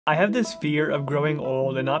I have this fear of growing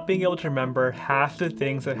old and not being able to remember half the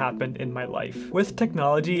things that happened in my life. With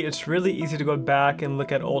technology, it's really easy to go back and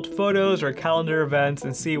look at old photos or calendar events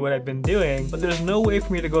and see what I've been doing, but there's no way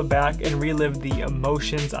for me to go back and relive the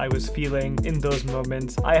emotions I was feeling in those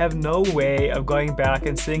moments. I have no way of going back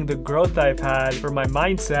and seeing the growth I've had for my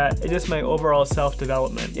mindset and just my overall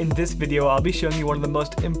self-development. In this video, I'll be showing you one of the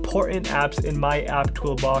most important apps in my app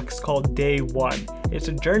toolbox called Day One. It's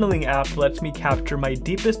a journaling app that lets me capture my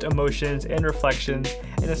deepest emotions and reflections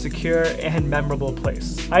in a secure and memorable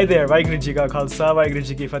place. Hi there, Waheguru Ji Ka Khalsa, Waheguru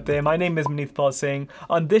Ji Ki Fateh. My name is Maneetpaul Singh.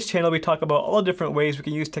 On this channel, we talk about all the different ways we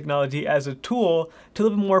can use technology as a tool to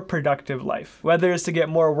live a more productive life. Whether it's to get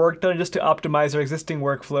more work done or just to optimize our existing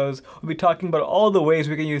workflows, we'll be talking about all the ways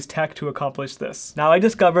we can use tech to accomplish this. Now, I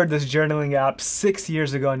discovered this journaling app 6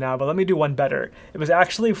 years ago now, but let me do one better. It was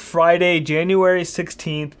actually Friday, January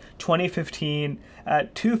 16th, 2015,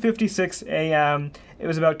 at 2:56 a.m. It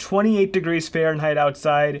was about 28 degrees Fahrenheit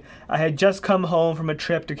outside. I had just come home from a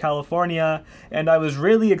trip to California, and I was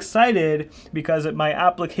really excited because my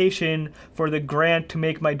application for the grant to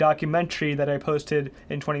make my documentary that I posted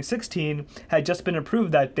in 2016 had just been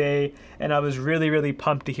approved that day, and I was really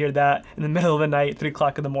pumped to hear that in the middle of the night, 3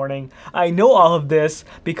 o'clock in the morning. I know all of this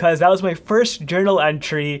because that was my first journal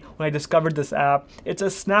entry when I discovered this app. It's a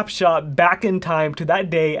snapshot back in time to that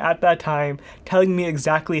day at that time, telling me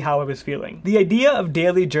exactly how I was feeling. The idea of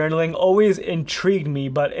daily journaling always intrigued me,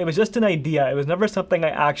 but it was just an idea. It was never something I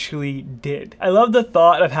actually did. I love the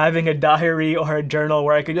thought of having a diary or a journal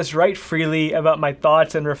where I could just write freely about my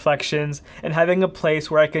thoughts and reflections, and having a place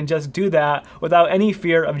where I can just do that without any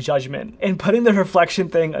fear of judgment. And putting the reflection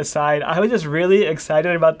thing aside, I was just really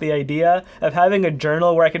excited about the idea of having a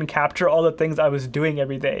journal where I can capture all the things I was doing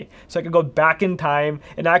every day. So I could go back in time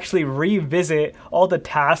and actually revisit all the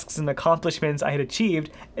tasks and accomplishments I had achieved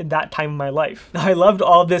in that time of my life. Now, I loved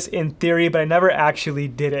all of this in theory, but I never actually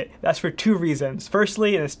did it. That's for two reasons.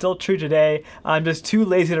 Firstly, and it's still true today, I'm just too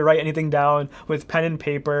lazy to write anything down with pen and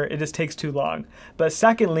paper. It just takes too long. But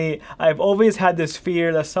secondly, I've always had this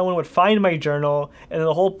fear that someone would find my journal, and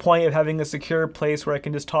the whole point of having a secure place where I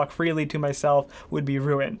can just talk freely to myself would be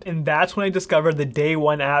ruined. And that's when I discovered the Day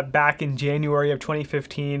One app back in January of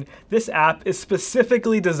 2015. This app is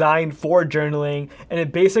specifically designed for journaling, and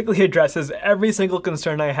it basically addresses every single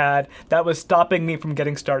concern I had that was stopping me from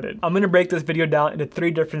getting started. I'm going to break this video down into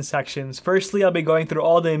 3 different sections. Firstly, I'll be going through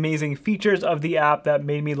all the amazing features of the app that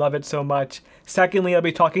made me love it so much. Secondly, I'll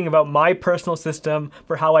be talking about my personal system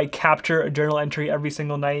for how I capture a journal entry every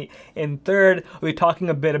single night. And third, we'll be talking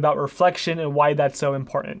a bit about reflection and why that's so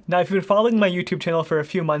important. Now, if you've been following my YouTube channel for a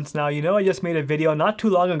few months now, you know I just made a video not too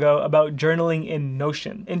long ago about journaling in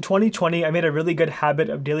Notion. In 2020, I made a really good habit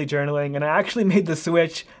of daily journaling, and I actually made the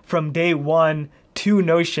switch from Day One to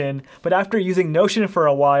Notion, but after using Notion for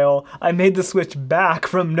a while, I made the switch back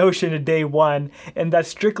from Notion to Day One, and that's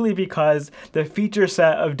strictly because the feature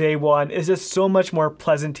set of Day One is just so much more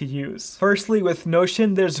pleasant to use. Firstly, with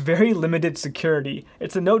Notion, there's very limited security.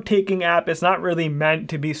 It's a note-taking app. It's not really meant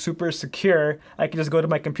to be super secure. I can just go to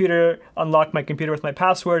my computer, unlock my computer with my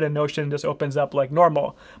password, and Notion just opens up like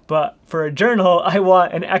normal. But for a journal, I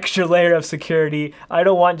want an extra layer of security. I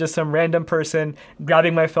don't want just some random person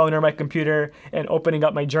grabbing my phone or my computer and opening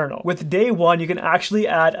up my journal. With Day One, you can actually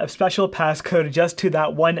add a special passcode just to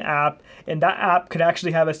that one app, and that app could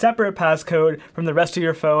actually have a separate passcode from the rest of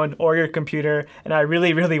your phone or your computer, and I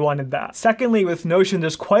really wanted that. Secondly, with Notion,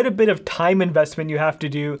 there's quite a bit of time investment you have to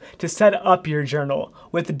do to set up your journal.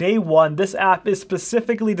 With Day One, this app is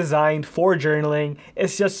specifically designed for journaling.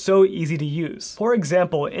 It's just so easy to use. For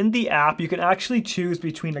example, in the app, you can actually choose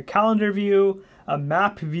between a calendar view, a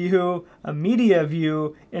map view, a media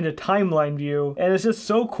view, and a timeline view. And it's just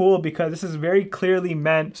so cool because this is very clearly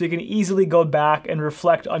meant so you can easily go back and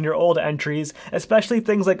reflect on your old entries, especially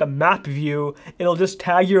things like a map view. It'll just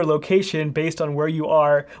tag your location based on where you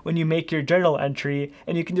are when you make your journal entry,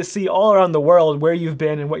 and you can just see all around the world where you've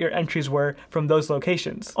been and what your entries were from those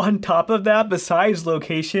locations. On top of that, besides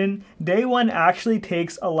location, Day One actually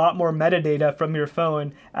takes a lot more metadata from your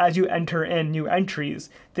phone as you enter in new entries.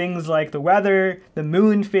 Things like the weather, the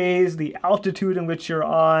moon phase, the altitude in which you're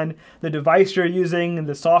on, the device you're using, and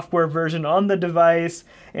the software version on the device,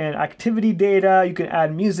 and activity data. You can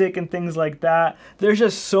add music and things like that. There's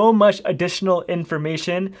just so much additional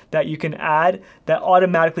information that you can add that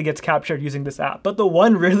automatically gets captured using this app. But the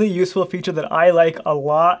one really useful feature that I like a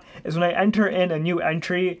lot is when I enter in a new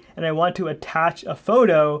entry and I want to attach a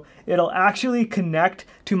photo, it'll actually connect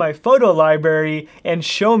to my photo library and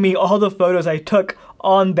show me all the photos I took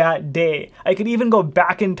on that day. I could even go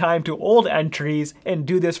back in time to old entries and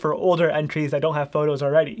do this for older entries that don't have photos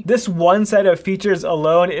already. This one set of features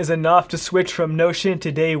alone is enough to switch from Notion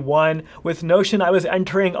to day one. With Notion, I was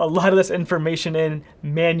entering a lot of this information in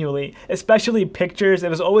manually, especially pictures. It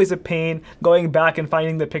was always a pain going back and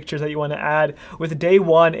finding the pictures that you want to add. With day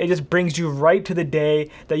one, it just brings you right to the day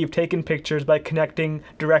that you've taken pictures by connecting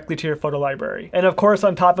directly to your photo library. And of course,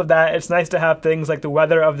 on top of that, it's nice to have things like the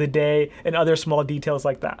weather of the day and other small details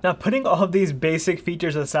like that. Now, putting all of these basic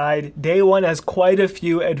features aside, day one has quite a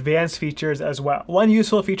few advanced features as well. One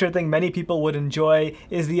useful feature I think many people would enjoy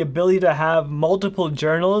is the ability to have multiple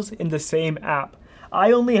journals in the same app.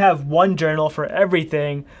 I only have one journal for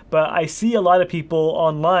everything, but I see a lot of people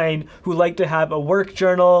online who like to have a work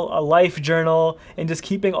journal, a life journal, and just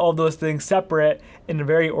keeping all those things separate in a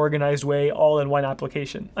very organized way, all in one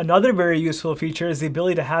application. Another very useful feature is the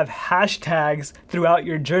ability to have hashtags throughout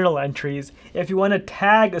your journal entries. If you want to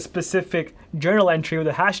tag a specific journal entry with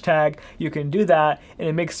a hashtag, you can do that, and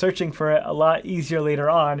it makes searching for it a lot easier later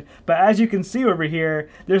on. But as you can see over here,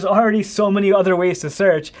 there's already so many other ways to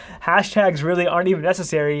search. Hashtags really aren't even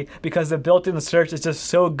necessary because the built-in search is just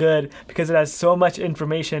so good because it has so much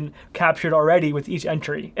information captured already with each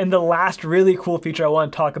entry. And the last really cool feature I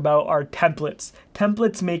want to talk about are templates.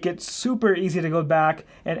 Templates make it super easy to go back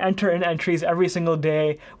and enter in entries every single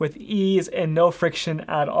day with ease and no friction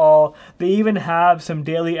at all. They even have some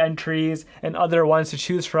daily entries and other ones to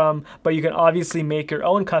choose from, but you can obviously make your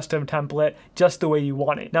own custom template just the way you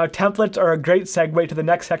want it. Now, templates are a great segue to the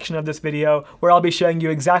next section of this video, where I'll be showing you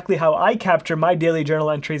exactly how I capture my daily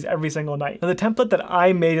journal entries every single night. Now, the template that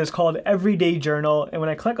I made is called Everyday Journal, and when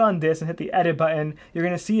I click on this and hit the edit button, you're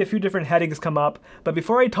gonna see a few different headings come up. But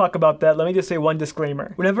before I talk about that, let me just say one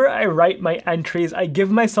disclaimer. Whenever I write my entries, I give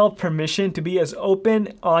myself permission to be as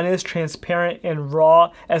open, honest, transparent, and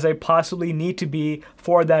raw as I possibly need to be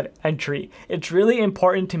for that entry. It's really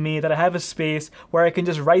important to me that I have a space where I can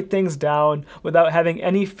just write things down without having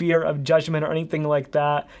any fear of judgment or anything like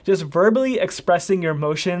that. Just verbally expressing your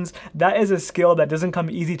emotions, that is a skill that doesn't come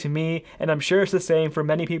easy to me, and I'm sure it's the same for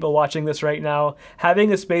many people watching this right now.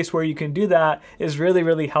 Having a space where you can do that is really,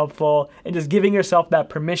 really helpful, and just giving yourself that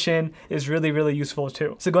permission is really, really useful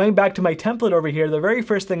too. So going back to my template over here, the very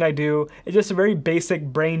first thing I do is just a very basic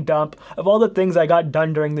brain dump of all the things I got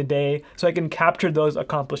done during the day so I can capture those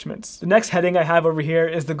accomplishments. The next heading I have over here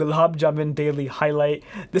is the Gulab Jamun Daily Highlight.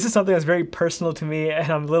 This is something that's very personal to me, and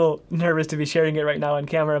I'm a little nervous to be sharing it right now on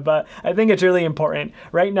camera, but I think it's really important.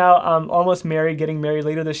 Right now, I'm almost married, getting married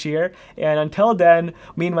later this year, and until then,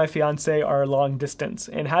 me and my fiance are long distance.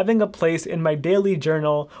 And having a place in my daily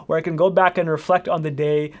journal where I can go back and reflect on the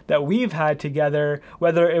day that we've had together,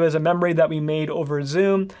 whether it was a memory that we made over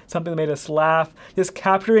Zoom, something that made us laugh, just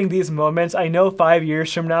capturing these moments. I know 5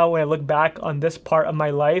 years from now, when I look back on this part of my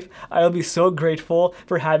life, I'll be so grateful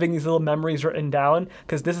for having these little memories written down,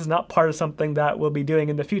 because this is not part of something that we'll be doing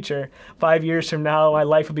in the future. 5 years from now, my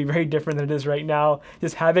life will be very different than it is right now.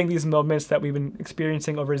 Just having these moments that we've been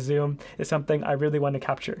experiencing over Zoom is something I really want to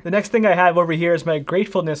capture. The next thing I have over here is my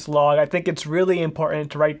gratefulness log. I think it's really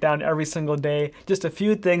important to write down every single day just a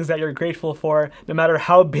few things that you're grateful for, no matter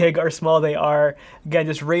how big or small they are. Again,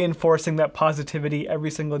 just reinforcing that positivity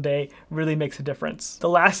every single day really makes a difference. The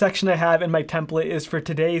last section I have in my template is for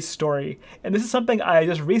today's story, and this is something I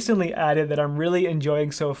just recently added that I'm really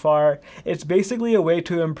enjoying so far. It's basically a way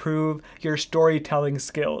to improve your storytelling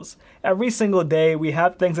skills. Every single day we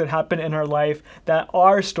have things that happen in our life that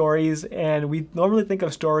are stories, and we normally think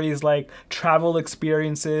of stories like travel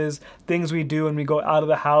experiences, things we do when we go out of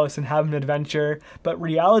the house and have an adventure, but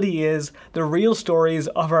reality is the real stories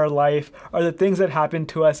of our life are the things that happen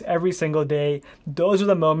to us every single day. Those are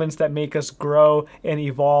the moments that make us grow and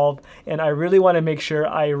evolve, and I really want to make sure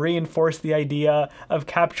I reinforce the idea of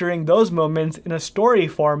capturing those moments in a story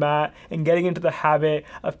format and getting into the habit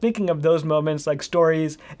of thinking of those moments like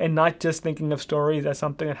stories and not just thinking of stories as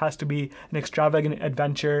something that has to be an extravagant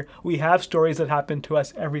adventure. We have stories that happen to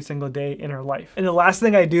us every single day in our life. And the last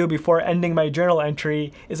thing I do before ending my journal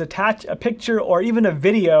entry is attach a picture or even a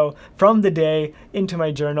video from the day into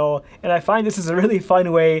my journal. And I find this is a really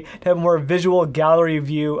fun way to have a more visual gallery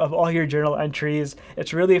view of all your journal entries.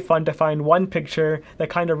 It's really fun to find one picture that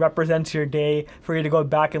kind of represents your day for you to go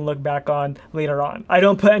back and look back on later on. I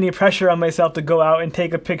don't put any pressure on myself to go out and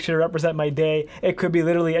take a picture to represent my day. It could be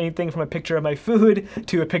literally anything from a picture of my food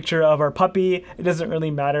to a picture of our puppy. It doesn't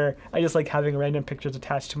really matter. I just like having random pictures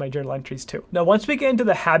attached to my journal entries too. Now, once we get into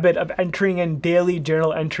the habit of entering in daily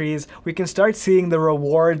journal entries, we can start seeing the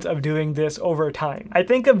rewards of doing this over time. I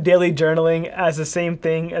think of daily journaling as the same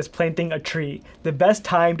thing as planting a tree. The best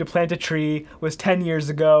time to plant a tree was 10 years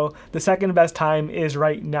ago. The second best time is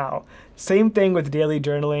right now. Same thing with daily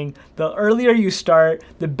journaling. The earlier you start,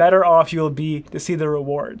 the better off you'll be to see the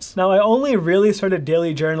rewards. Now, I only really started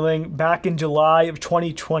daily journaling back in July of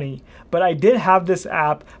 2020, but I did have this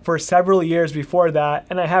app for several years before that,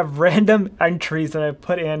 and I have random entries that I've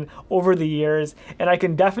put in over the years, and I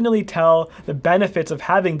can definitely tell the benefits of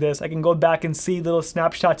having this. I can go back and see little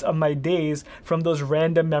snapshots of my days from those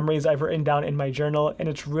random memories I've written down in my journal, and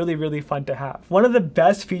it's really, really fun to have. One of the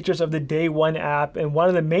best features of the Day One app, and one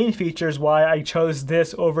of the main features why I chose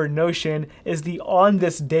this over Notion, is the On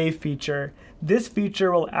This Day feature. This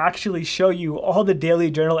feature will actually show you all the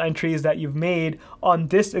daily journal entries that you've made on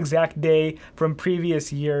this exact day from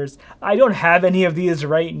previous years. I don't have any of these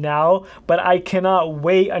right now, but I cannot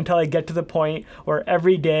wait until I get to the point where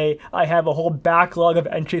every day I have a whole backlog of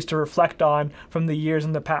entries to reflect on from the years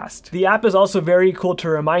in the past. The app is also very cool to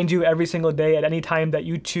remind you every single day at any time that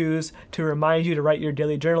you choose to remind you to write your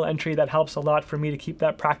daily journal entry. That helps a lot for me to keep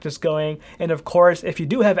that practice going. And of course, if you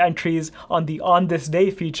do have entries on the On This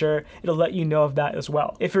Day feature, it'll let you know of that as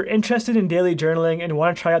well. If you're interested in daily journaling and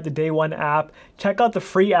want to try out the Day One app, check out the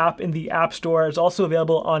free app in the App Store. It's also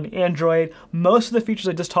available on Android. Most of the features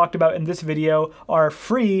I just talked about in this video are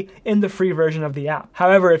free in the free version of the app.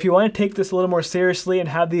 However, if you want to take this a little more seriously and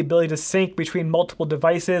have the ability to sync between multiple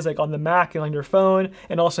devices, like on the Mac and on your phone,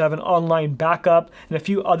 and also have an online backup and a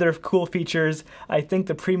few other cool features, I think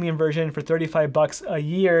the premium version for $35 a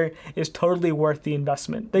year is totally worth the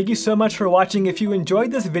investment. Thank you so much for watching. If you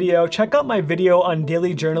enjoyed this video, check out my video on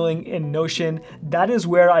daily journaling in Notion. That is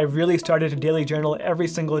where I really started to daily journal every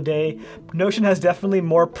single day. Notion has definitely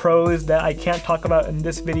more pros that I can't talk about in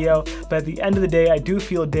this video, but at the end of the day, I do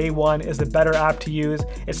feel Day One is the better app to use.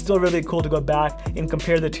 It's still really cool to go back and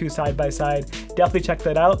compare the two side by side. Definitely check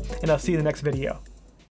that out, and I'll see you in the next video.